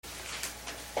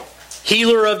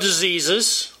healer of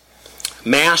diseases,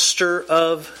 master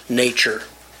of nature,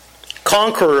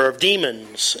 conqueror of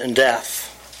demons and death.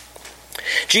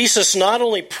 Jesus not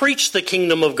only preached the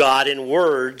kingdom of God in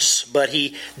words, but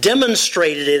he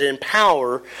demonstrated it in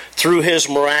power through his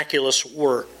miraculous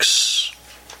works.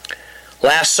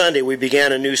 Last Sunday we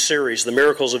began a new series, The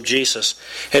Miracles of Jesus,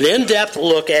 an in-depth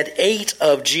look at 8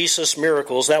 of Jesus'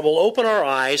 miracles that will open our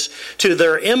eyes to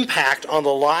their impact on the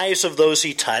lives of those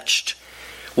he touched,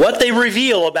 what they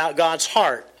reveal about God's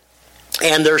heart,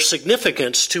 and their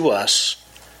significance to us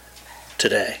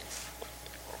today.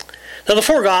 Now, the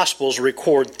 4 Gospels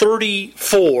record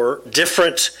 34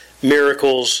 different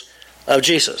miracles of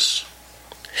Jesus.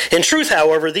 In truth,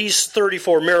 however, these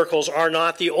 34 miracles are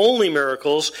not the only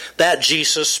miracles that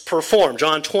Jesus performed.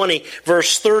 John 20,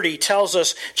 verse 30 tells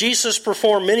us Jesus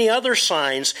performed many other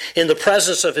signs in the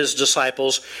presence of his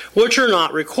disciples, which are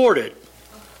not recorded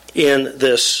in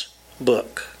this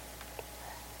book.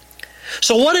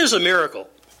 So what is a miracle?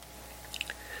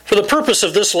 For the purpose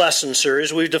of this lesson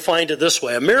series, we've defined it this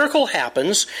way. A miracle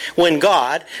happens when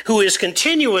God, who is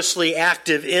continuously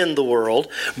active in the world,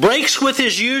 breaks with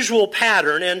his usual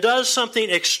pattern and does something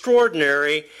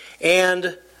extraordinary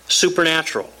and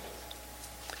supernatural.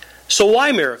 So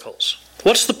why miracles?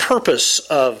 What's the purpose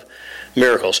of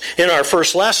miracles? In our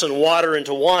first lesson, Water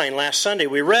into Wine, last Sunday,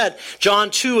 we read John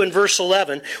 2 and verse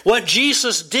 11. What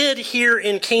Jesus did here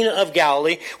in Cana of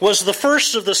Galilee was the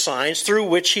first of the signs through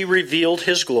which he revealed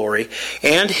his glory,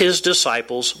 and his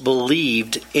disciples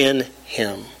believed in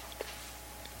him.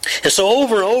 And so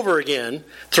over and over again,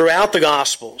 throughout the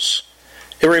Gospels,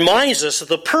 it reminds us that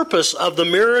the purpose of the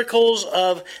miracles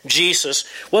of Jesus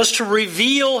was to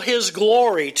reveal his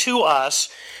glory to us,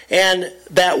 and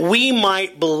that we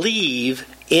might believe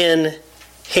in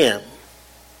him.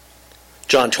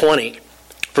 John 20,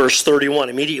 verse 31,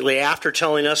 immediately after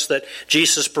telling us that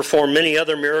Jesus performed many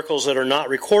other miracles that are not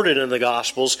recorded in the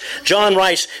Gospels, John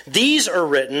writes, "These are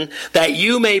written that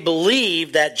you may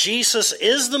believe that Jesus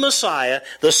is the Messiah,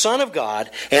 the Son of God,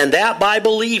 and that by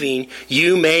believing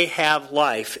you may have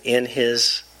life in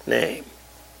his name."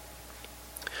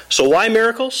 So why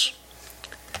miracles?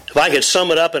 If I could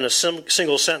sum it up in a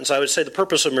single sentence, I would say the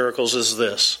purpose of miracles is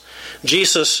this.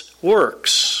 Jesus'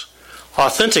 works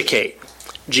authenticate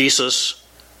Jesus'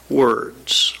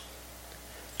 words.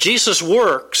 Jesus'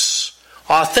 works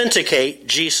authenticate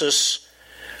Jesus'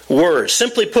 words.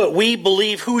 Simply put, we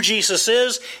believe who Jesus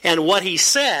is and what he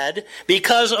said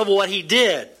because of what he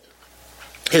did,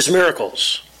 his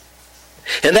miracles.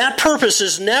 And that purpose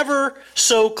is never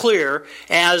so clear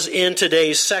as in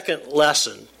today's second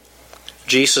lesson.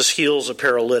 Jesus heals a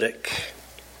paralytic.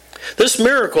 This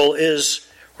miracle is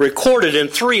recorded in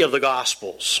 3 of the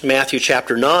Gospels. Matthew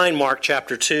chapter 9, Mark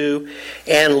chapter 2,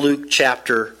 and Luke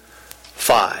chapter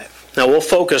 5. Now we'll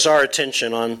focus our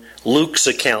attention on Luke's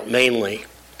account mainly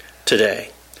today.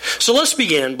 So let's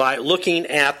begin by looking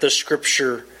at the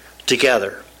Scripture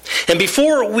together. And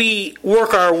before we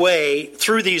work our way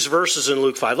through these verses in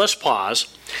Luke 5, let's pause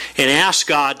and ask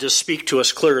God to speak to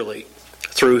us clearly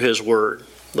through his Word,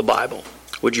 the Bible.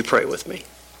 Would you pray with me?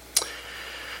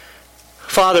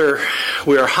 Father,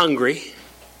 we are hungry.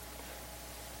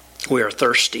 We are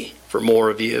thirsty for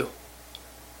more of you.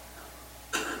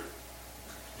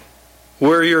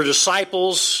 We're your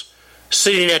disciples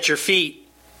sitting at your feet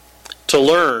to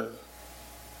learn.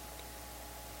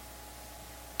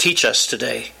 Teach us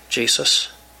today, Jesus.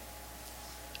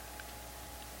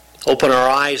 Open our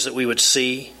eyes that we would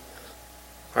see,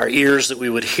 our ears that we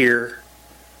would hear,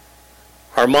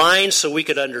 our minds so we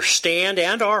could understand,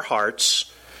 and our hearts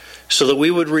so that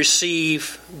we would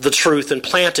receive the truth and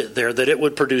plant it there, that it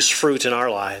would produce fruit in our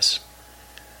lives.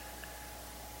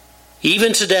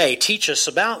 Even today, teach us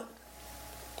about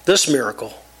this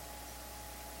miracle,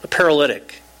 the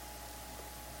paralytic,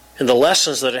 and the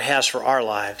lessons that it has for our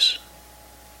lives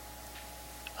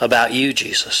about you,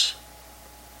 Jesus.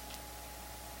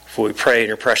 For we pray in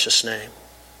your precious name.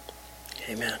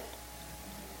 Amen.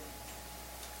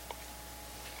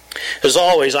 As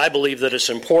always, I believe that it's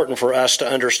important for us to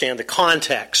understand the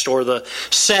context or the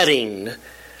setting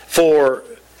for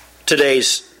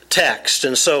today's text.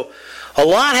 And so a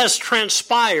lot has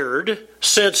transpired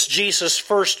since Jesus'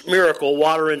 first miracle,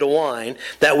 water into wine,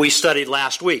 that we studied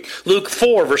last week. Luke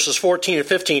 4, verses 14 and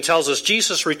 15 tells us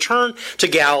Jesus returned to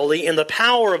Galilee in the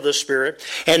power of the Spirit,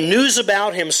 and news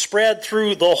about him spread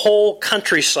through the whole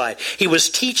countryside. He was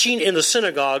teaching in the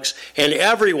synagogues, and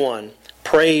everyone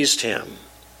praised him.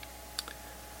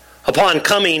 Upon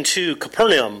coming to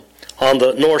Capernaum on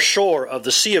the north shore of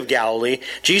the Sea of Galilee,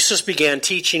 Jesus began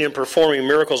teaching and performing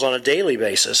miracles on a daily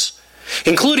basis,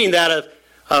 including that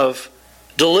of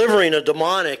delivering a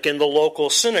demonic in the local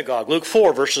synagogue. Luke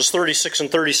 4, verses 36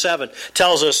 and 37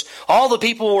 tells us, all the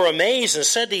people were amazed and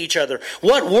said to each other,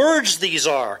 what words these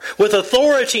are! With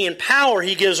authority and power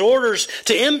he gives orders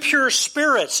to impure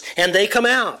spirits, and they come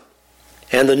out.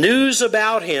 And the news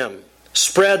about him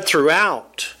spread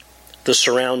throughout the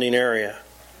surrounding area.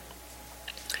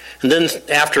 And then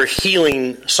after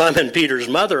healing Simon Peter's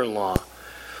mother-in-law,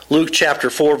 Luke chapter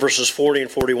 4, verses 40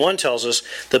 and 41 tells us,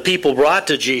 the people brought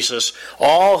to Jesus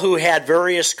all who had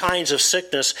various kinds of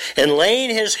sickness, and laying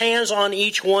his hands on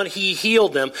each one, he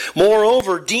healed them.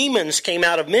 Moreover, demons came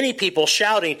out of many people,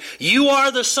 shouting, you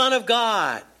are the Son of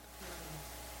God.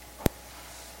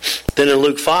 Then in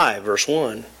Luke 5, verse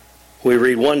 1, we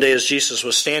read, one day as Jesus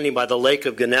was standing by the lake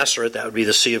of Gennesaret, that would be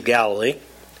the Sea of Galilee,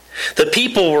 the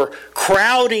people were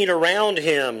crowding around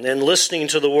him and listening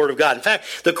to the Word of God. In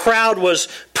fact, the crowd was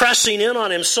pressing in on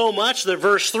him so much that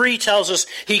verse 3 tells us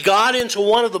he got into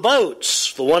one of the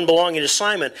boats, the one belonging to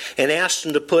Simon, and asked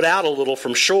him to put out a little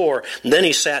from shore. And then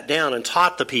he sat down and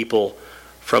taught the people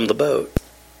from the boat.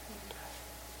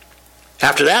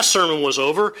 After that sermon was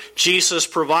over, Jesus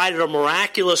provided a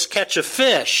miraculous catch of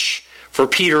fish for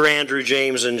Peter, Andrew,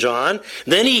 James, and John.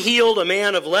 Then he healed a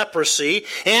man of leprosy,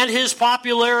 and his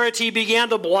popularity began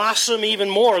to blossom even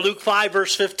more. Luke 5,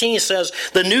 verse 15 says,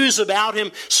 the news about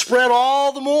him spread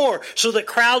all the more, so that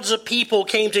crowds of people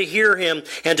came to hear him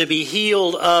and to be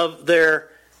healed of their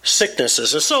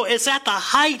sicknesses. And so it's at the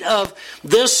height of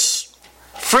this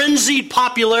frenzied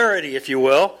popularity, if you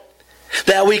will,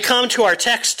 that we come to our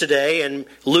text today in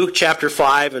Luke chapter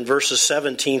 5 and verses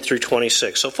 17 through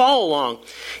 26. So follow along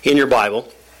in your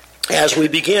Bible as we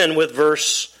begin with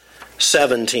verse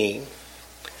 17. It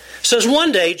says,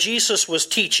 one day Jesus was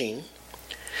teaching,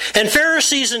 and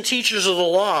Pharisees and teachers of the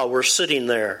law were sitting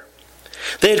there.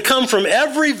 They had come from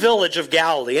every village of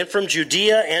Galilee and from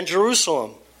Judea and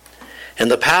Jerusalem.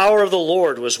 And the power of the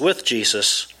Lord was with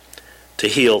Jesus to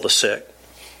heal the sick.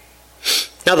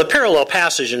 Now, the parallel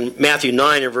passage in Matthew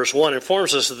 9 and verse 1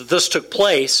 informs us that this took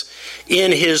place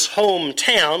in his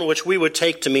hometown, which we would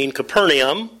take to mean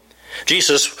Capernaum,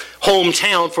 Jesus'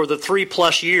 hometown for the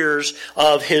 3+ years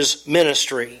of his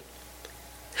ministry.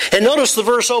 And notice the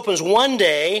verse opens, one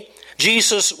day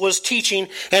Jesus was teaching,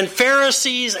 and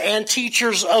Pharisees and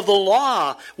teachers of the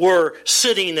law were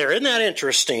sitting there. Isn't that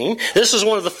interesting? This is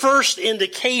one of the first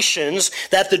indications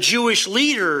that the Jewish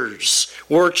leaders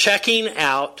were checking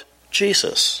out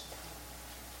Jesus.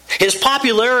 His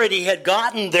popularity had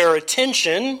gotten their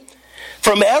attention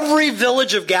from every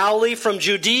village of Galilee, from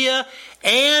Judea,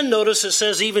 and notice it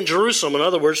says even Jerusalem, in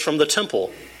other words, from the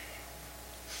temple.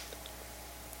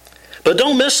 But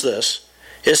don't miss this.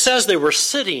 It says they were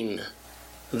sitting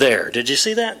there. Did you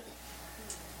see that?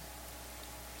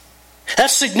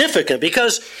 That's significant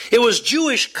because it was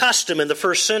Jewish custom in the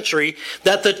first century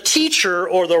that the teacher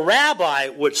or the rabbi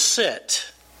would sit,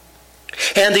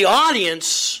 and the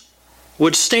audience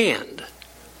would stand.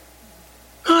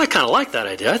 Oh, I kind of like that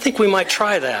idea. I think we might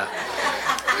try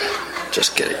that.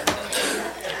 Just kidding.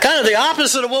 Kind of the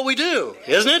opposite of what we do,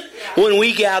 isn't it? When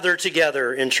we gather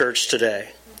together in church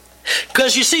today.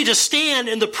 Because you see, to stand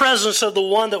in the presence of the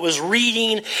one that was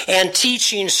reading and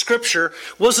teaching Scripture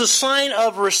was a sign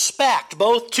of respect,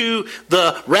 both to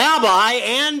the rabbi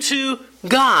and to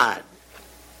God.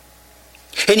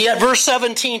 And yet verse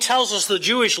 17 tells us the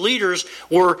Jewish leaders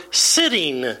were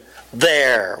sitting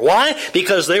there. Why?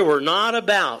 Because they were not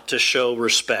about to show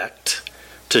respect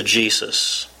to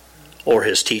Jesus or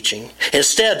his teaching.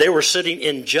 Instead, they were sitting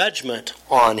in judgment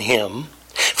on him.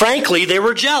 Frankly, they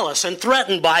were jealous and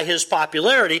threatened by his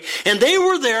popularity, and they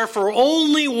were there for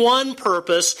only one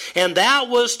purpose, and that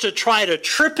was to try to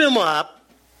trip him up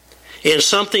in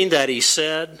something that he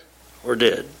said or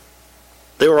did.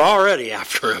 They were already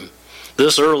after him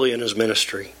this early in his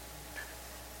ministry.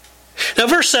 Now,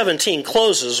 verse 17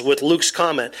 closes with Luke's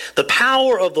comment, the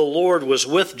power of the Lord was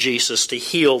with Jesus to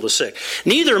heal the sick.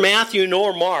 Neither Matthew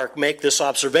nor Mark make this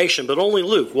observation, but only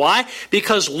Luke. Why?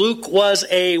 Because Luke was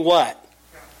a what?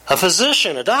 A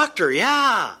physician, a doctor,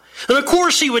 yeah. And of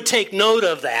course he would take note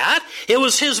of that. It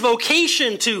was his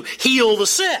vocation to heal the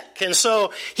sick. And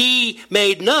so he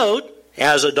made note,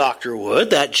 as a doctor would,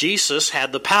 that Jesus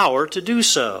had the power to do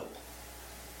so.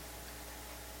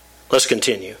 Let's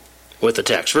continue with the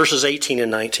text. Verses 18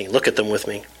 and 19. Look at them with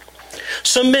me.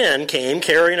 Some men came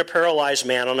carrying a paralyzed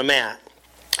man on a mat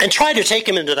and tried to take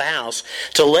him into the house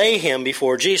to lay him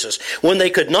before Jesus. When they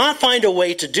could not find a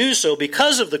way to do so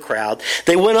because of the crowd,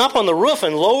 they went up on the roof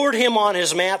and lowered him on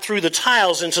his mat through the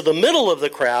tiles into the middle of the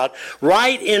crowd,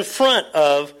 right in front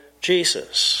of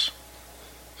Jesus.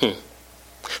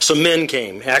 Some men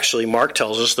came. Actually, Mark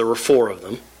tells us there were 4 of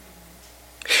them.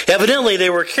 Evidently, they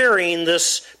were carrying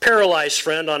this paralyzed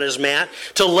friend on his mat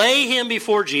to lay him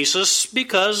before Jesus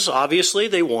because, obviously,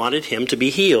 they wanted him to be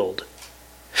healed.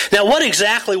 Now, what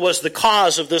exactly was the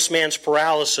cause of this man's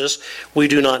paralysis, we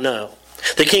do not know.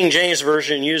 The King James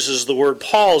Version uses the word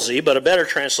palsy, but a better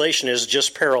translation is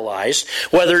just paralyzed,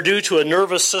 whether due to a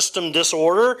nervous system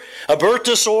disorder, a birth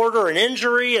disorder, an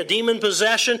injury, a demon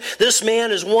possession. This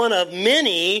man is one of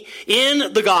many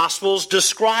in the Gospels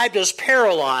described as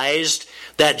paralyzed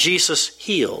that Jesus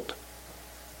healed.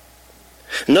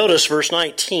 Notice verse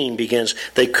 19 begins,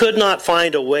 they could not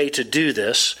find a way to do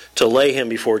this, to lay him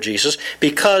before Jesus,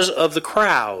 because of the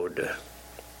crowd.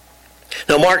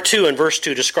 Now Mark 2 and verse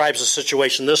 2 describes the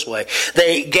situation this way.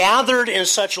 They gathered in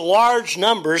such large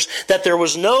numbers that there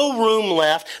was no room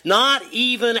left, not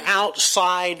even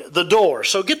outside the door.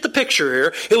 So get the picture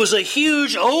here. It was a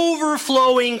huge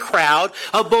overflowing crowd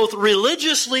of both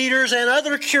religious leaders and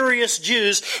other curious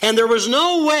Jews, and there was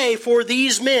no way for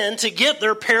these men to get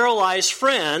their paralyzed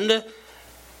friend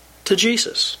to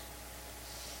Jesus.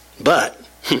 But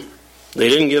they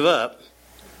didn't give up.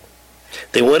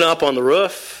 They went up on the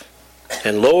roof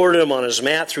and lowered him on his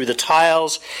mat through the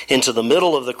tiles into the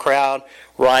middle of the crowd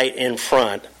right in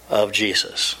front of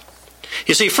Jesus.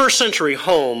 You see, first century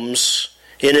homes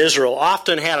in Israel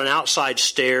often had an outside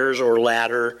stairs or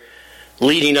ladder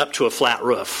leading up to a flat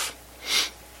roof.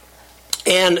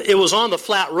 And it was on the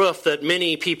flat roof that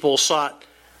many people sought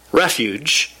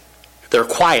refuge, their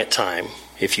quiet time,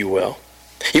 if you will.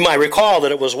 You might recall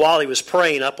that it was while he was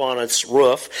praying up on its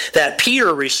roof that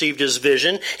Peter received his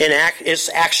vision in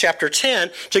Acts chapter 10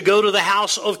 to go to the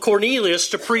house of Cornelius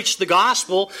to preach the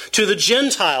gospel to the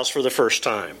Gentiles for the first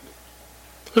time.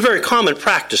 It was a very common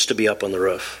practice to be up on the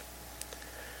roof.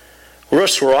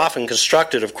 Roofs were often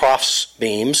constructed of cross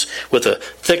beams with a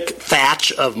thick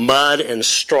thatch of mud and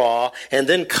straw and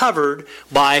then covered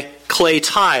by clay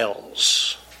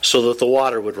tiles so that the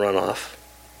water would run off.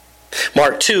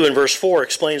 Mark 2 and verse 4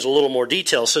 explains a little more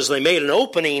detail. It says they made an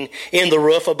opening in the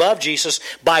roof above Jesus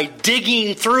by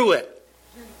digging through it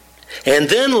and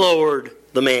then lowered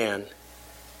the mat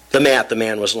the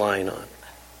man was lying on.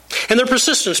 And their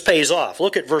persistence pays off.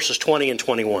 Look at verses 20 and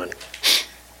 21.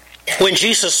 When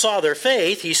Jesus saw their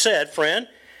faith, he said, "Friend,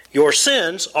 your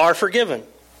sins are forgiven."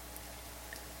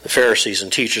 The Pharisees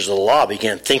and teachers of the law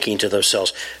began thinking to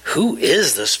themselves, "Who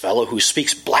is this fellow who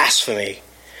speaks blasphemy?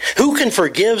 Who can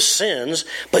forgive sins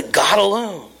but God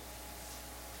alone?"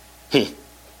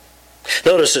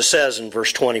 Notice it says in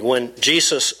verse 20, when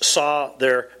Jesus saw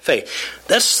their faith.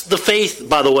 That's the faith,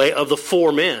 by the way, of the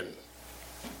four men.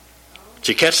 Did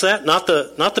you catch that? Not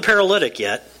the paralytic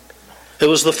yet. It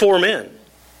was the four men.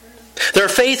 Their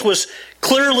faith was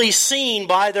clearly seen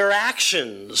by their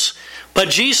actions. But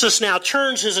Jesus now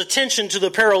turns his attention to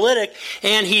the paralytic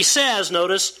and he says,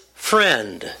 notice,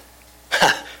 "Friend."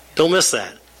 Don't miss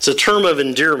that. It's a term of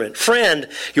endearment. "Friend,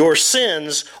 your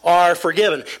sins are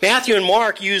forgiven." Matthew and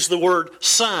Mark use the word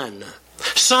son.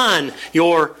 "Son,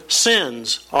 your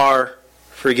sins are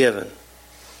forgiven."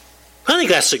 I think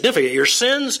that's significant. Your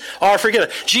sins are forgiven.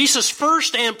 Jesus'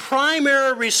 first and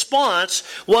primary response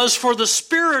was for the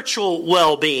spiritual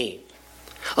well-being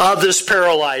of this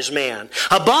paralyzed man,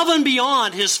 above and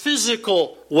beyond his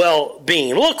physical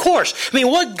well-being. Well, of course.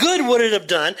 What good would it have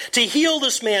done to heal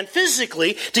this man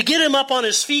physically, to get him up on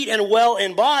his feet and well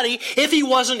in body, if he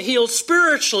wasn't healed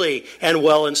spiritually and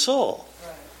well in soul?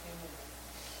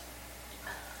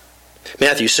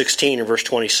 Matthew 16 and verse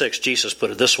 26, Jesus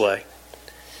put it this way.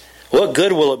 "What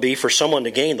good will it be for someone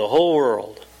to gain the whole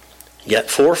world, yet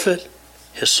forfeit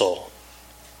his soul?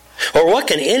 Or what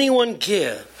can anyone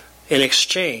give in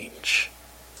exchange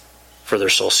for their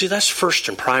soul?" See, that's first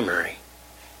and primary.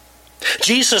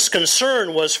 Jesus'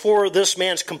 concern was for this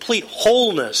man's complete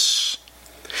wholeness,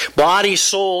 body,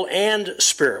 soul, and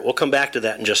spirit. We'll come back to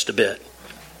that in just a bit.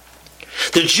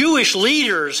 The Jewish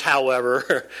leaders,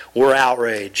 however, were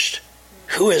outraged.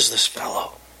 "Who is this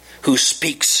fellow who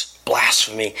speaks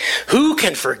blasphemy? Who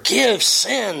can forgive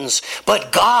sins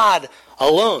but God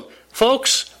alone?"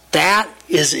 Folks, that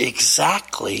is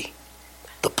exactly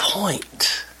the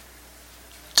point.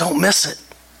 Don't miss it.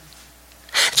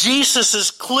 Jesus is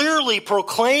clearly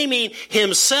proclaiming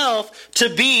himself to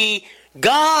be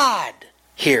God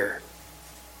here.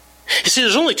 You see,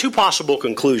 there's only two possible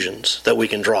conclusions that we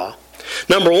can draw.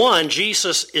 Number one,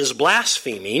 Jesus is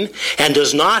blaspheming and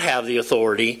does not have the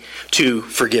authority to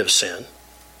forgive sin.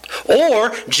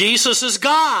 Or Jesus is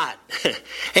God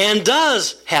and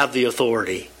does have the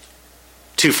authority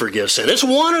to forgive sin. It's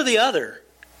one or the other.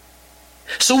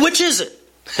 So which is it?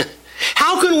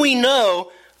 How can we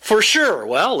know for sure?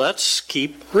 Well, let's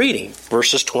keep reading.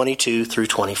 Verses 22 through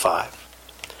 25.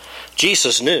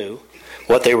 Jesus knew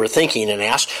what they were thinking and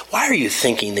asked, "Why are you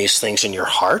thinking these things in your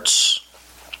hearts?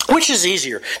 Which is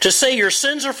easier, to say your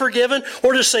sins are forgiven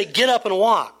or to say get up and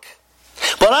walk?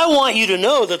 But I want you to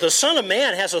know that the Son of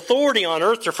Man has authority on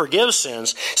earth to forgive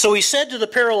sins." So he said to the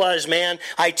paralyzed man,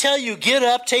 "I tell you, get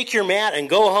up, take your mat, and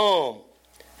go home."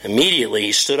 Immediately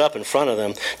he stood up in front of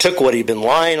them, took what he'd been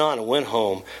lying on, and went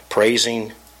home,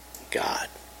 praising God.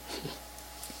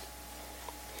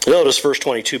 Notice verse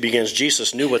 22 begins,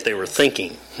 Jesus knew what they were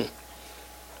thinking.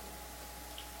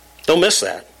 Don't miss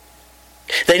that.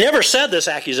 They never said this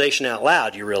accusation out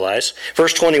loud, you realize.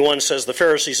 Verse 21 says the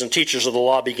Pharisees and teachers of the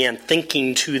law began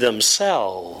thinking to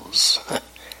themselves.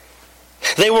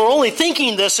 They were only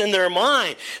thinking this in their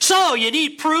mind. So, you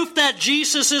need proof that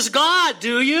Jesus is God,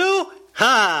 do you?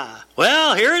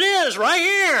 Well, here it is, right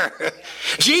here.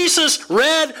 Jesus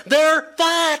read their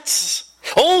thoughts.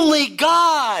 Only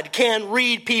God can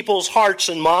read people's hearts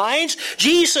and minds.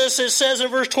 Jesus, it says in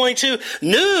verse 22,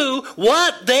 knew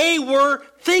what they were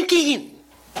thinking.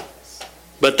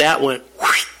 But that went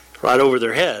right over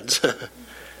their heads.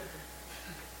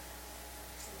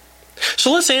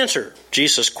 So let's answer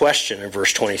Jesus' question in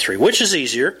verse 23. Which is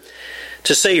easier,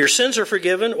 to say your sins are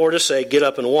forgiven or to say get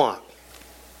up and walk?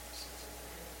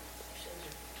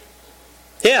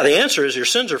 Yeah, the answer is your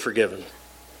sins are forgiven.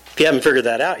 If you haven't figured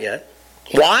that out yet.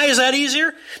 Why is that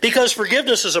easier? Because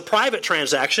forgiveness is a private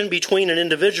transaction between an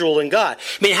individual and God.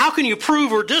 I mean, how can you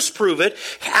prove or disprove it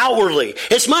outwardly?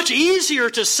 It's much easier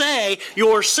to say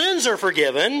your sins are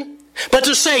forgiven, but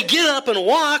to say get up and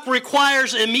walk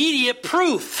requires immediate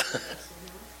proof.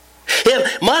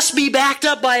 It must be backed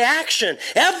up by action.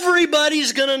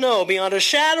 Everybody's going to know beyond a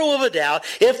shadow of a doubt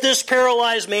if this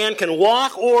paralyzed man can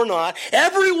walk or not.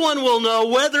 Everyone will know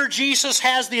whether Jesus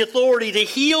has the authority to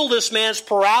heal this man's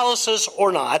paralysis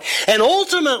or not. And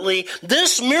ultimately,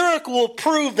 this miracle will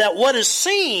prove that what is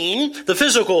seen, the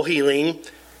physical healing,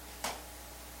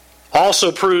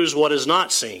 also proves what is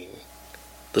not seen,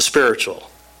 the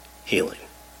spiritual healing.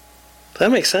 Does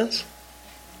that make sense?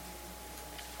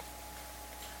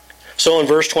 So in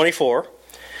verse 24,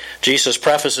 Jesus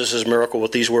prefaces his miracle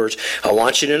with these words, I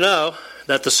want you to know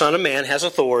that the Son of Man has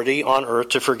authority on earth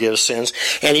to forgive sins.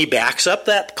 And he backs up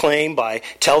that claim by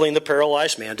telling the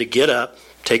paralyzed man to get up,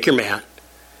 take your mat,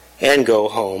 and go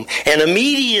home. And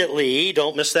immediately,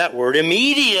 don't miss that word,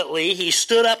 immediately he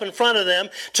stood up in front of them,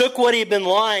 took what he'd been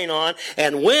lying on,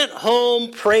 and went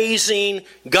home praising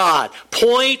God.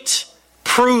 Point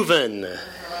proven.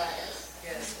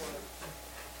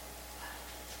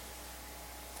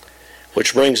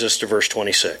 Which brings us to verse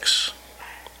 26.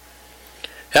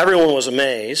 Everyone was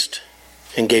amazed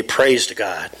and gave praise to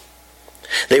God.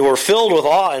 They were filled with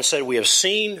awe and said, we have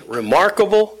seen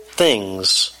remarkable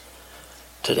things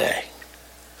today.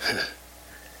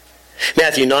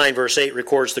 Matthew 9 verse 8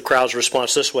 records the crowd's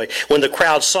response this way. When the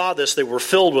crowd saw this, they were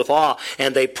filled with awe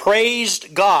and they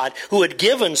praised God who had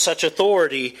given such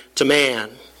authority to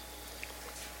man.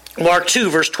 Mark 2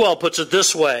 verse 12 puts it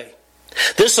this way.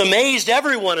 This amazed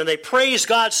everyone, and they praised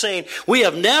God, saying, we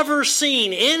have never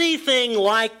seen anything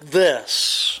like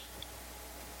this.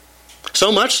 So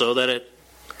much so that it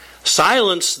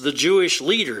silenced the Jewish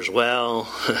leaders, well,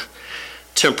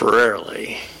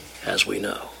 temporarily, as we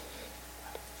know.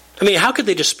 I mean, how could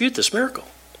they dispute this miracle?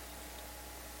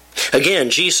 Again,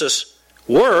 Jesus'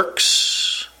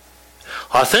 works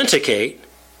authenticate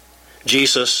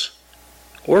Jesus'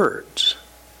 words.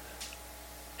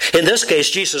 In this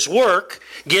case, Jesus' work,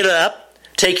 get up,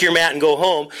 take your mat and go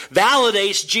home,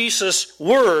 validates Jesus'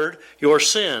 word, your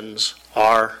sins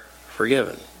are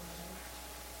forgiven.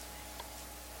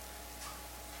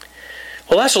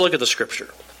 Well, let's look at the Scripture.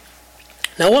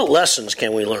 Now, what lessons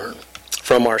can we learn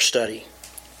from our study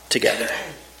together?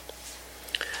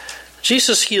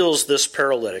 Jesus heals this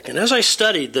paralytic. And as I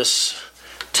studied this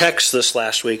text this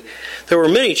last week, there were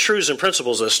many truths and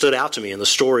principles that stood out to me in the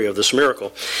story of this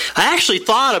miracle. I actually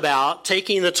thought about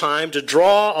taking the time to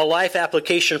draw a life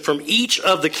application from each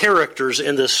of the characters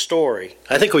in this story.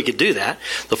 I think we could do that.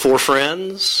 The four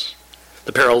friends,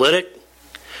 the paralytic,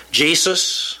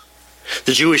 Jesus,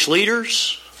 the Jewish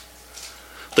leaders,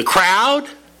 the crowd.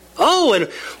 Oh, and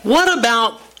what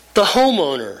about the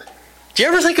homeowner? Do you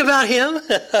ever think about him?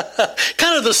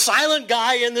 Kind of the silent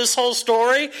guy in this whole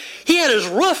story. He had his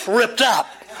roof ripped up.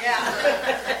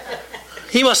 Yeah.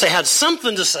 He must have had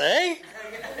something to say.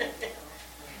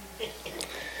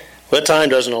 But time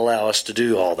doesn't allow us to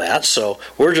do all that, so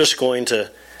we're just going to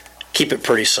keep it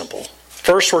pretty simple.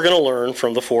 First, we're going to learn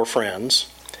from the four friends,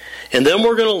 and then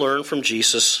we're going to learn from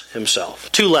Jesus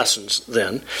himself. Two lessons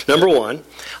then. Number one,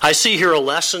 I see here a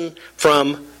lesson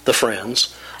from the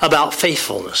friends about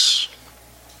faithfulness.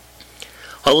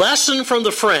 A lesson from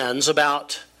the friends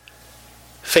about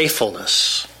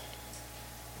faithfulness.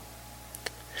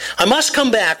 I must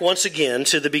come back once again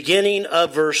to the beginning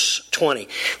of verse 20.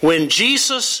 When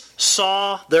Jesus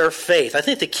saw their faith. I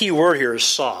think the key word here is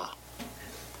saw.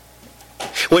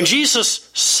 When Jesus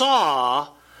saw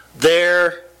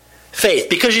their faith.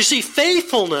 Because you see,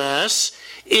 faithfulness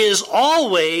is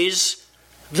always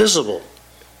visible.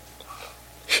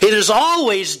 It is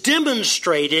always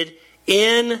demonstrated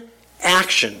in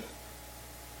action.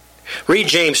 Read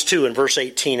James 2 and verse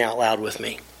 18 out loud with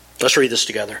me. Let's read this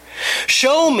together.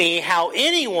 Show me how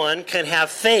anyone can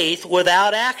have faith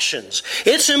without actions.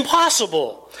 It's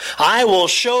impossible. I will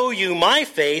show you my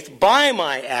faith by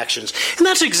my actions. And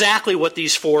that's exactly what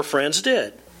these four friends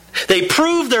did. They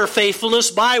proved their faithfulness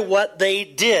by what they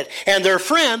did. And their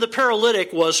friend, the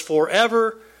paralytic, was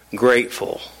forever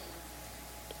grateful.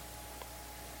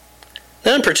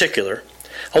 Now, in particular,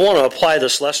 I want to apply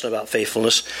this lesson about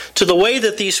faithfulness to the way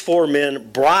that these four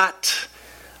men brought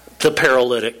the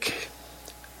paralytic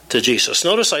to Jesus.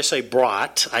 Notice I say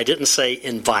brought. I didn't say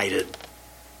invited.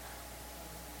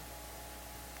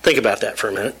 Think about that for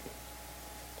a minute.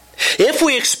 If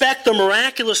we expect the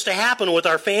miraculous to happen with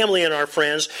our family and our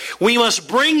friends, we must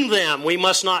bring them. We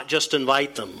must not just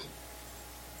invite them.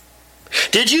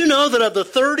 Did you know that of the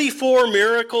 34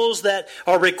 miracles that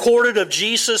are recorded of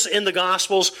Jesus in the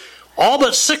Gospels, all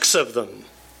but 6 of them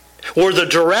were the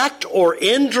direct or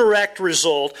indirect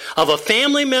result of a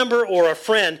family member or a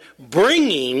friend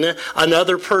bringing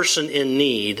another person in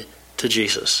need to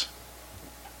Jesus?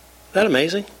 Isn't that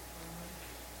amazing?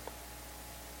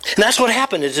 And that's what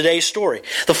happened in today's story.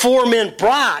 The 4 men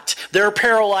brought their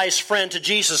paralyzed friend to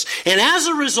Jesus. And as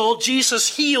a result,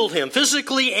 Jesus healed him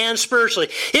physically and spiritually.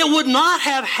 It would not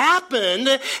have happened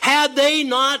had they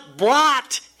not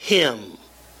brought him.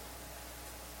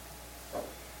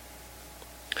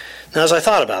 Now, as I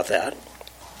thought about that,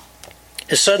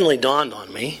 it suddenly dawned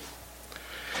on me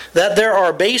that there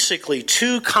are basically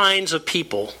 2 kinds of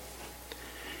people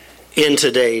in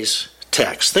today's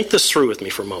text. Think this through with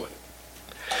me for a moment.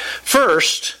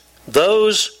 First,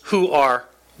 those who are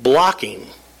blocking,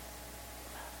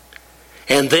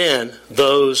 and then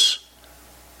those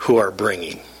who are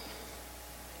bringing.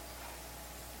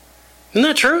 Isn't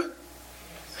that true?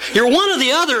 You're one or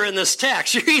the other in this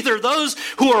text. You're either those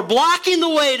who are blocking the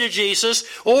way to Jesus,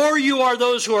 or you are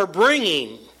those who are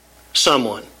bringing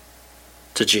someone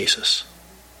to Jesus.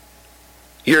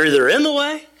 You're either in the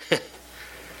way,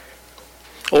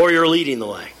 or you're leading the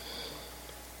way.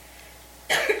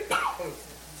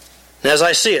 And as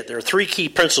I see it, there are 3 key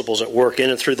principles at work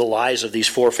in and through the lives of these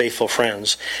 4 faithful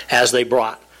friends as they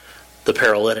brought the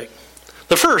paralytic.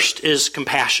 The first is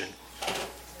compassion.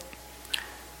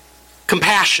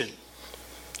 Compassion.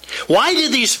 Why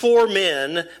did these 4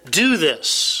 men do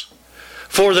this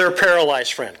for their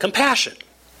paralyzed friend? Compassion.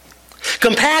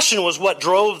 Compassion was what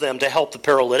drove them to help the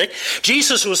paralytic.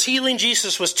 Jesus was healing.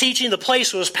 Jesus was teaching. The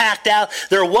place was packed out.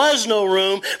 There was no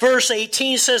room. Verse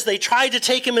 18 says they tried to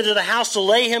take him into the house to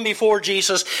lay him before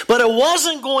Jesus, but it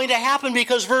wasn't going to happen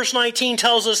because verse 19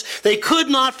 tells us they could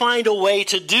not find a way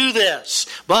to do this.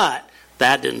 But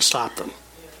that didn't stop them.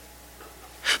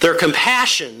 Their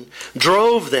compassion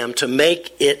drove them to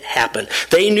make it happen.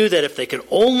 They knew that if they could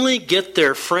only get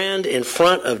their friend in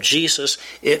front of Jesus,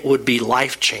 it would be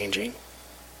life-changing.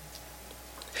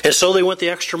 And so they went the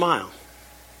extra mile.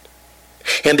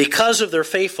 And because of their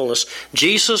faithfulness,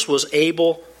 Jesus was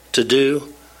able to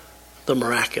do the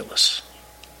miraculous.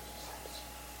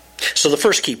 So the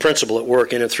first key principle at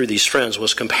work in and through these friends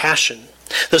was compassion.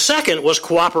 The second was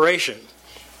cooperation.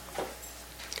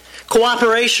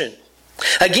 Cooperation.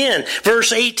 Again,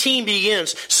 verse 18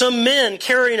 begins, some men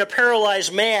carrying a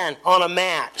paralyzed man on a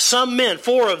mat. Some men,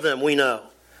 4 of them we know,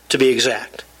 to be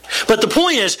exact. But the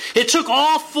point is, it took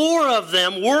all 4 of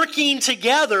them working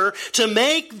together to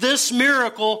make this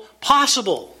miracle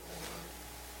possible.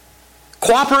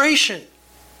 Cooperation.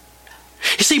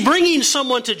 You see, bringing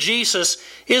someone to Jesus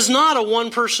is not a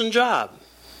one-person job.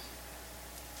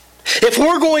 If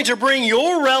we're going to bring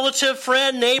your relative,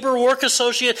 friend, neighbor, work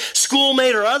associate,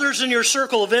 schoolmate, or others in your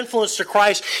circle of influence to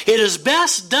Christ, it is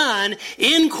best done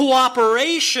in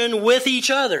cooperation with each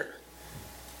other.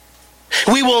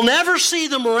 We will never see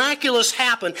the miraculous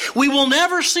happen. We will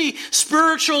never see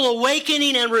spiritual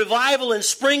awakening and revival in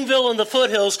Springville and the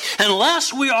foothills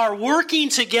unless we are working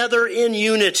together in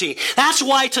unity. That's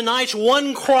why tonight's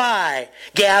One Cry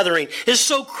gathering is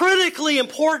so critically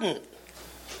important.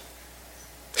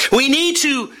 We need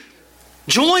to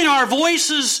join our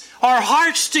voices, our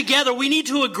hearts together. We need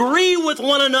to agree with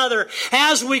one another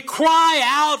as we cry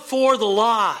out for the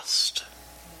lost.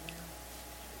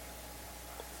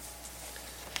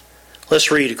 Let's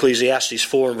read Ecclesiastes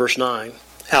 4 and verse 9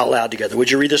 out loud together.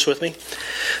 Would you read this with me?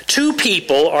 2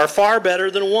 people are far better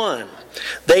than one.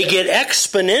 They get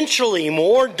exponentially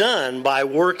more done by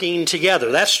working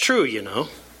together. That's true, you know.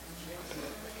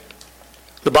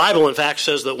 The Bible, in fact,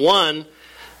 says that 1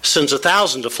 sends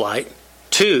 1,000 to flight,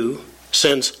 2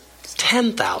 sends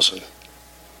 10,000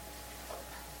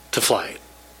 to flight.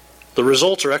 The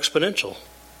results are exponential.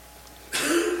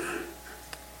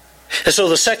 And so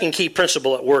the second key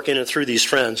principle at work in and through these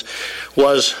friends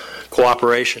was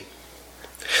cooperation.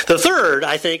 The third,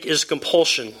 I think, is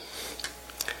compulsion.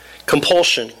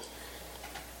 Compulsion.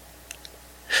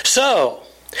 So,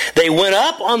 they went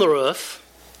up on the roof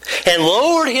and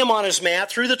lowered him on his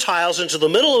mat through the tiles into the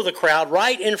middle of the crowd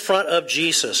right in front of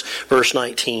Jesus. Verse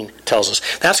 19 tells us.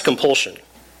 That's compulsion.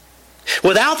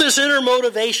 Without this inner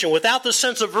motivation, without the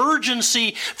sense of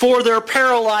urgency for their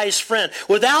paralyzed friend,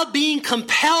 without being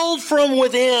compelled from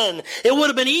within, it would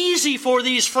have been easy for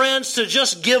these friends to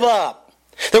just give up.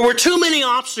 There were too many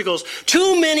obstacles,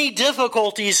 too many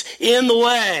difficulties in the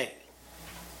way.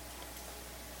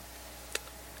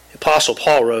 The Apostle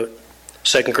Paul wrote,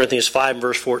 2 Corinthians 5 and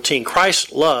verse 14,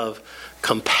 Christ's love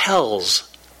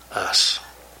compels us.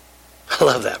 I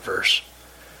love that verse.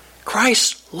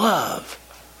 Christ's love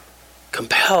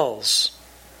compels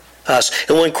us.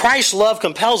 And when Christ's love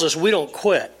compels us, we don't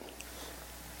quit.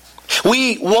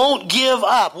 We won't give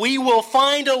up. We will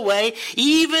find a way,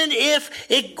 even if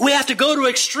we have to go to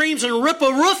extremes and rip a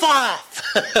roof off.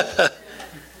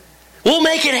 We'll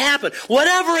make it happen.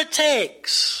 Whatever it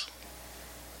takes.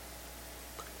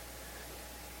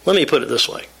 Let me put it this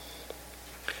way.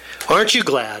 Aren't you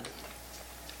glad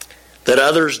that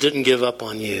others didn't give up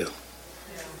on you?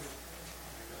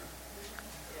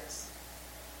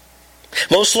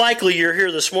 Most likely you're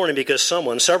here this morning because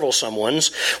several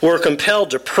someones, were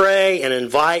compelled to pray and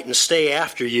invite and stay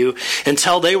after you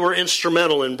until they were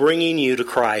instrumental in bringing you to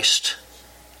Christ.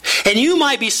 And you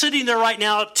might be sitting there right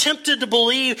now tempted to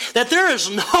believe that there is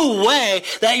no way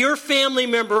that your family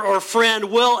member or friend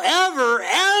will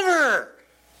ever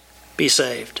be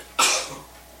saved.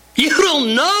 You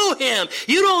don't know him.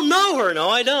 You don't know her. No,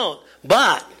 I don't.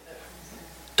 But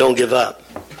don't give up.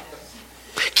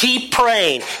 Keep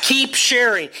praying, keep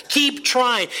sharing, keep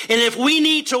trying. And if we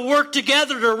need to work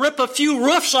together to rip a few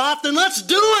roofs off, then let's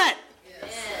do it.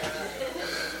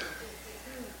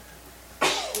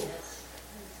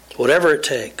 Whatever it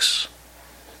takes.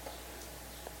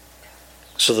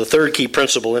 So the third key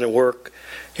principle in work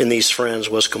in these friends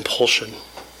was compulsion.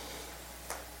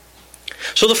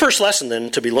 So the first lesson then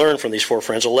to be learned from these 4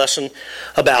 friends, a lesson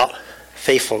about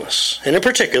faithfulness. And in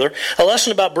particular, a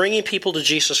lesson about bringing people to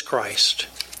Jesus Christ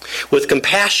with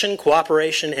compassion,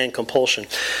 cooperation, and compulsion.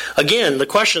 Again, the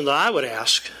question that I would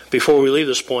ask before we leave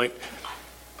this point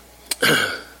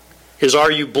is,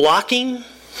 are you blocking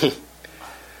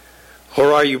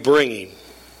or are you bringing?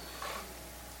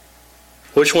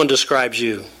 Which one describes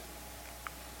you?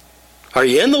 Are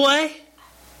you in the way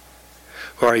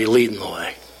or are you leading the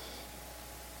way?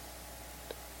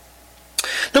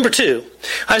 Number 2,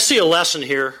 I see a lesson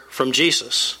here from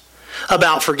Jesus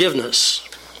about forgiveness.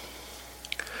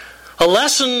 A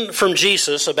lesson from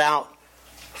Jesus about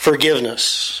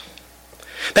forgiveness.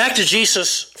 Back to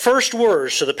Jesus' first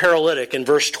words to the paralytic in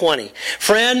verse 20.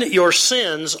 Friend, your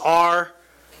sins are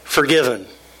forgiven.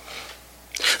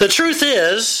 The truth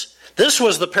is, this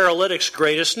was the paralytic's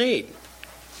greatest need.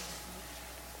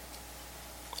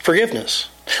 Forgiveness.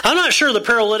 I'm not sure the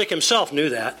paralytic himself knew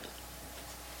that.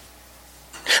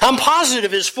 I'm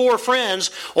positive his 4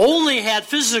 friends only had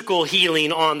physical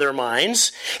healing on their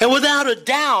minds. And without a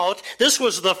doubt, this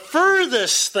was the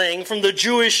furthest thing from the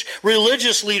Jewish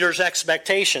religious leaders'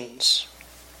 expectations.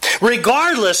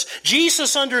 Regardless,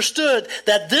 Jesus understood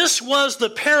that this was the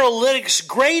paralytic's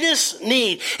greatest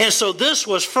need. And so this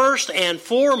was first and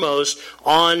foremost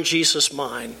on Jesus'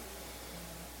 mind.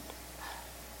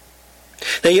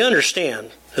 Now you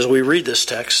understand, as we read this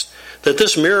text, that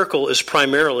this miracle is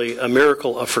primarily a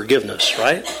miracle of forgiveness,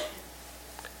 right?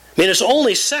 I mean, it's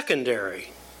only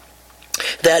secondary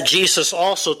that Jesus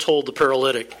also told the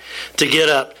paralytic to get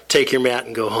up, take your mat,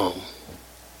 and go home.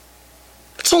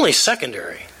 It's only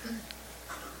secondary.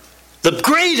 The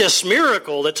greatest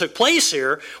miracle that took place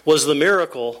here was the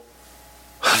miracle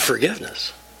of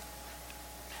forgiveness.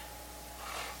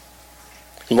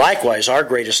 And likewise, our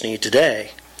greatest need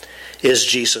today is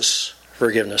Jesus'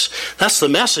 forgiveness. That's the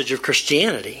message of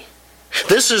Christianity.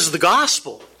 This is the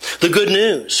gospel. The good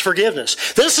news,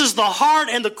 forgiveness. This is the heart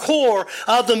and the core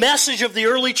of the message of the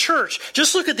early church.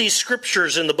 Just look at these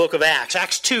scriptures in the book of Acts.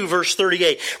 Acts 2, verse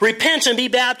 38. Repent and be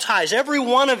baptized, every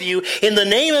one of you, in the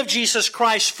name of Jesus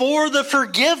Christ for the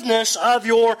forgiveness of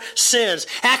your sins.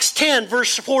 Acts 10,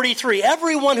 verse 43.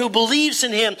 Everyone who believes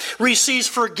in him receives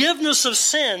forgiveness of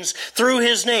sins through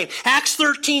his name. Acts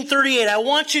 13, 38. I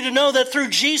want you to know that through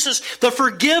Jesus, the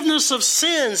forgiveness of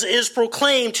sins is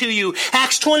proclaimed to you.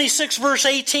 Acts 26, verse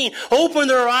 18. Open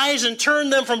their eyes and turn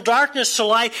them from darkness to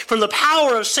light, from the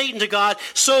power of Satan to God,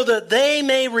 so that they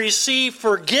may receive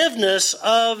forgiveness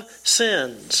of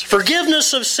sins.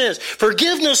 Forgiveness of sins.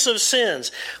 Forgiveness of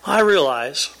sins. I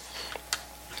realize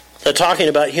that talking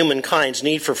about humankind's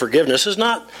need for forgiveness is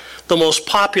not the most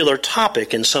popular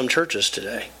topic in some churches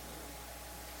today.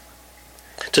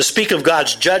 To speak of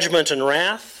God's judgment and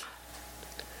wrath,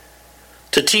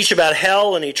 to teach about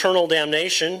hell and eternal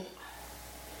damnation,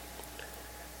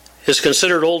 is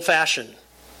considered old-fashioned,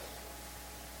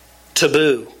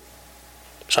 taboo.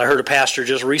 So I heard a pastor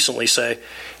just recently say,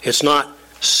 it's not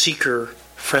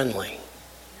seeker-friendly.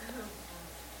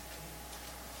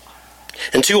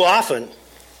 And too often,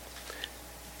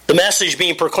 the message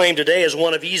being proclaimed today is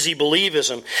one of easy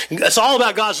believism. It's all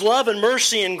about God's love and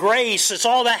mercy and grace. It's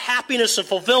all about happiness and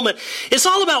fulfillment. It's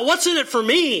all about what's in it for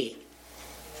me.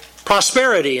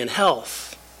 Prosperity and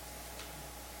health.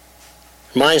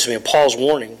 Reminds me of Paul's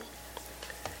warning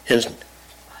in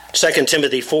 2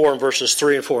 Timothy 4 and verses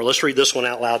 3 and 4. Let's read this one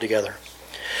out loud together.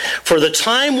 For the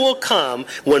time will come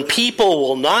when people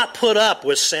will not put up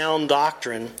with sound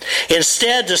doctrine.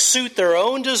 Instead, to suit their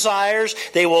own desires,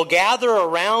 they will gather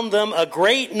around them a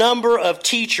great number of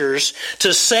teachers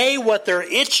to say what their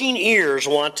itching ears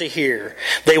want to hear.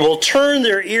 They will turn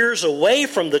their ears away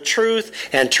from the truth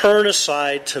and turn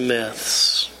aside to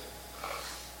myths.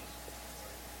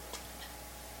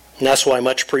 And that's why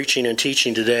much preaching and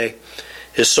teaching today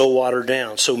is so watered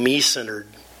down, so me-centered.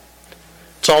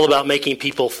 It's all about making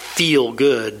people feel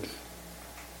good.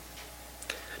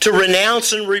 To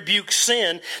renounce and rebuke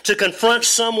sin, to confront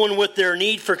someone with their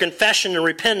need for confession and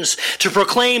repentance, to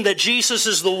proclaim that Jesus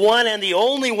is the one and the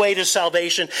only way to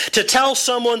salvation, to tell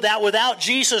someone that without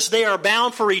Jesus they are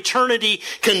bound for eternity,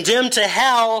 condemned to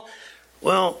hell.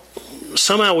 Well,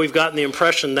 somehow we've gotten the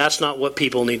impression that's not what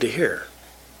people need to hear.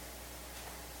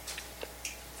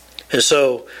 And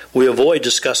so we avoid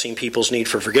discussing people's need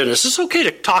for forgiveness. It's okay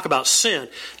to talk about sin.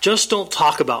 Just don't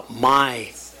talk about my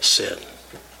sin.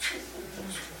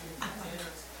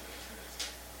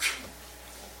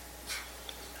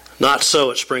 Not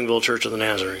so at Springville Church of the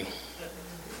Nazarene.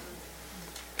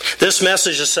 This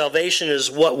message of salvation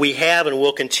is what we have and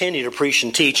will continue to preach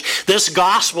and teach. This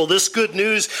gospel, this good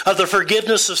news of the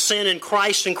forgiveness of sin in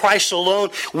Christ and Christ alone,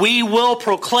 we will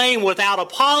proclaim without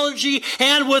apology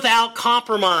and without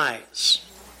compromise.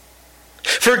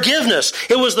 Forgiveness,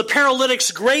 it was the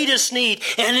paralytic's greatest need,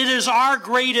 and it is our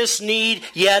greatest need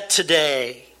yet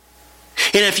today.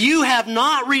 And if you have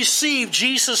not received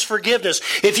Jesus' forgiveness,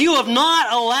 if you have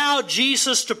not allowed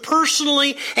Jesus to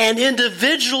personally and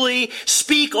individually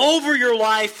speak over your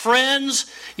life, friends,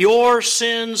 your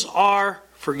sins are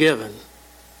forgiven.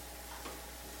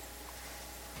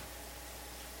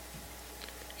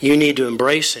 You need to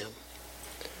embrace Him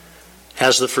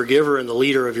as the forgiver and the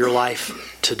leader of your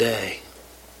life today.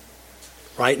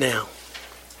 Right now.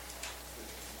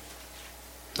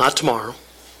 Not tomorrow.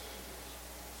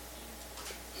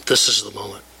 This is the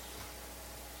moment.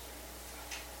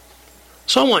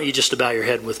 So I want you just to bow your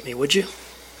head with me, would you?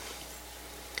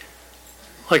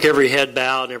 Like every head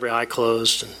bowed and every eye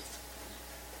closed. And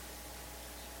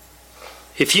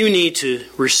if you need to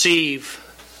receive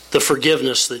the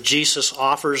forgiveness that Jesus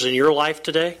offers in your life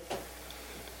today,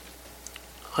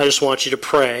 I just want you to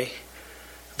pray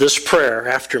this prayer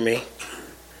after me.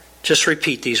 Just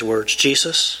repeat these words.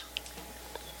 Jesus,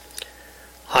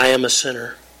 I am a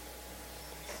sinner.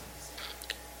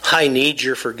 I need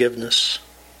your forgiveness.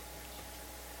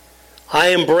 I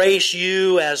embrace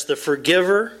you as the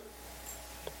forgiver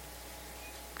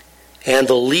and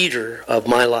the leader of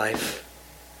my life.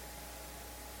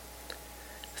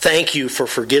 Thank you for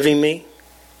forgiving me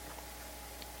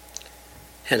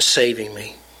and saving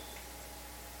me.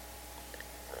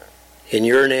 In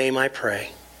your name I pray.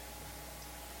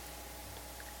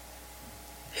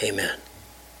 Amen.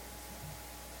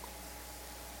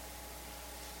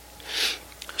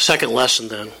 Second lesson,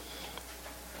 then,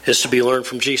 is to be learned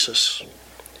from Jesus.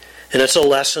 And it's a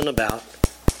lesson about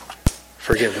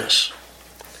forgiveness.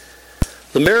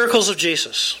 The miracles of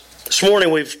Jesus. This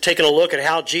morning we've taken a look at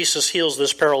how Jesus heals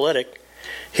this paralytic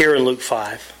here in Luke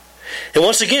 5. And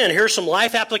once again, here's some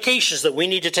life applications that we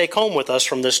need to take home with us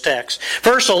from this text.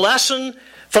 First, a lesson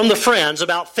from the friends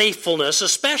about faithfulness,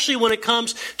 especially when it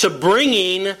comes to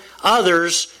bringing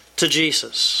others to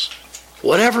Jesus.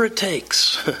 Whatever it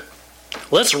takes.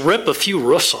 Let's rip a few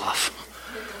roofs off.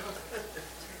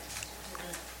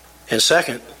 And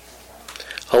second,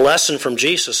 a lesson from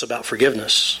Jesus about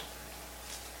forgiveness.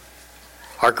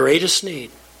 Our greatest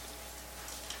need.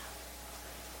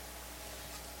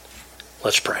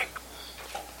 Let's pray.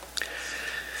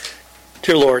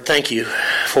 Dear Lord, thank you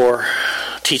for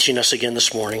teaching us again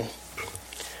this morning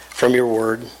from your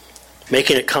word,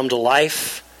 making it come to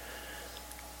life.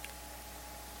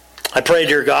 I pray,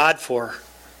 dear God, for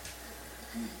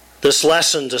this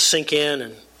lesson to sink in,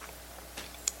 and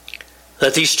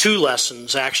that these two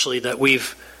lessons actually that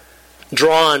we've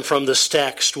drawn from this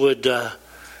text would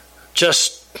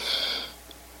just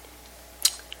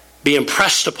be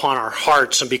impressed upon our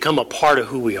hearts and become a part of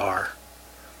who we are.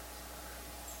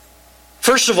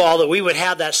 First of all, that we would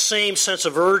have that same sense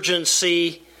of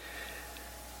urgency,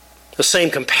 the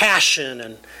same compassion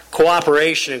and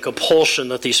cooperation and compulsion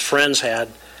that these friends had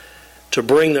to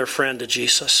bring their friend to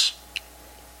Jesus.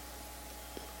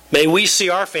 May we see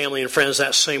our family and friends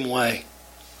that same way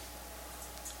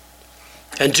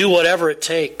and do whatever it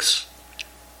takes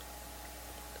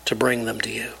to bring them to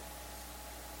you.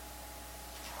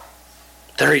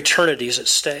 Their eternity is at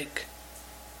stake.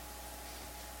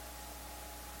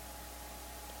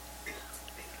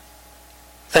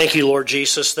 Thank you, Lord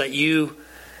Jesus, that you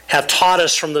have taught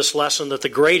us from this lesson that the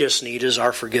greatest need is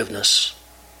our forgiveness.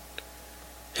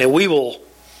 And we will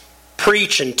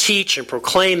preach and teach and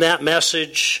proclaim that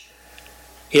message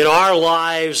in our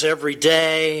lives every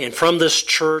day and from this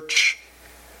church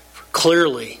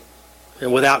clearly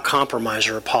and without compromise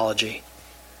or apology.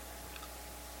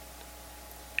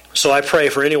 So I pray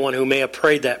for anyone who may have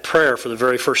prayed that prayer for the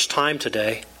very first time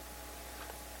today,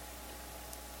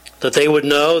 that they would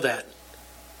know that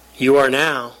you are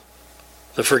now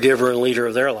the forgiver and leader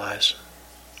of their lives.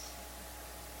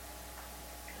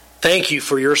 Thank you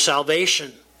for your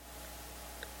salvation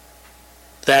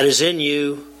that is in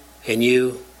you and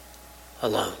you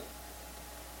alone.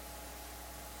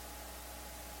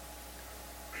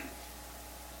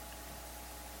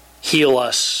 Heal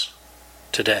us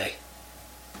today.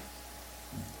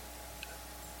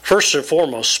 First and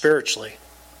foremost, spiritually.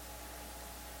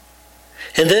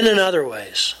 And then in other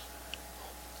ways.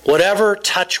 Whatever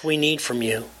touch we need from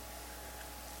you,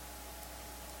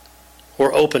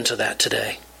 we're open to that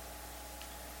today.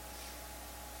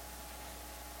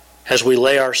 As we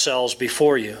lay ourselves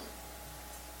before you,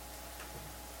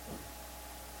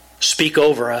 speak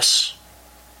over us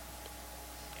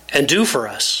and do for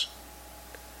us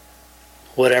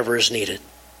whatever is needed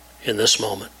in this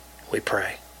moment, we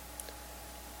pray.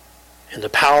 In the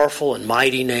powerful and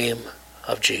mighty name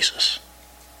of Jesus.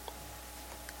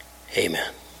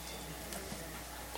 Amen.